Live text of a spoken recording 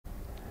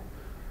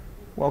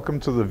Welcome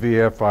to the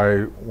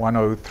VFI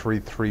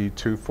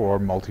 103324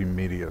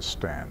 Multimedia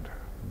stand.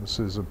 This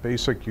is a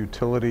basic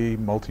utility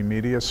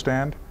multimedia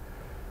stand.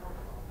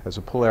 Has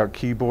a pull-out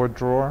keyboard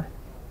drawer.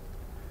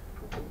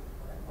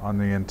 On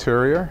the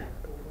interior,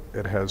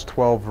 it has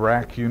 12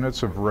 rack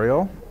units of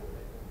rail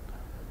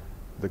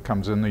that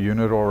comes in the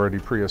unit already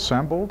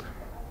pre-assembled.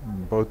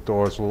 Both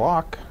doors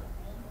lock.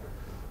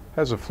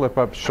 Has a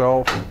flip-up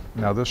shelf.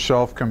 Now this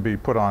shelf can be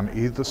put on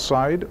either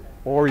side,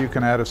 or you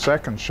can add a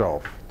second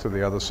shelf to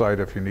the other side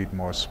if you need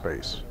more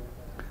space.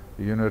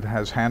 The unit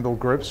has handle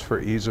grips for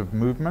ease of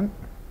movement.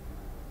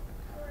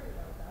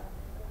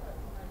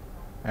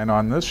 And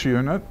on this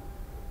unit,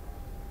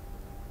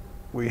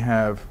 we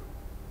have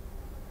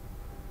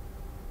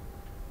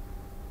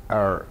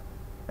our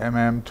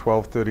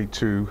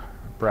MM1232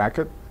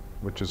 bracket,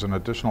 which is an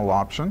additional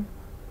option.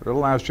 It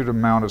allows you to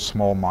mount a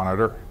small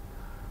monitor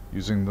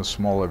using the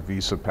smaller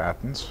VESA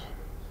patents.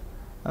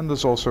 And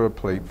there's also a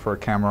plate for a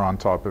camera on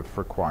top if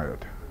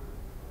required.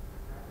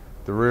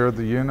 The rear of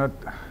the unit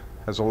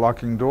has a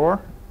locking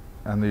door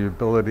and the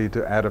ability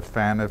to add a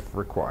fan if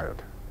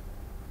required.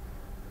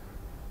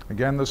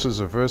 Again, this is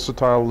a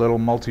versatile little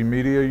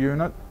multimedia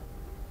unit.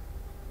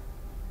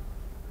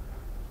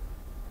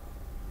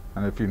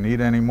 And if you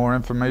need any more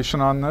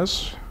information on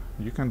this,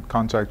 you can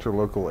contact your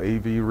local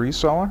AV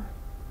reseller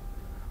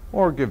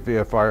or give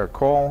VFI a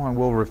call and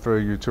we'll refer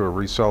you to a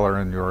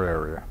reseller in your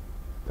area.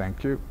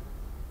 Thank you.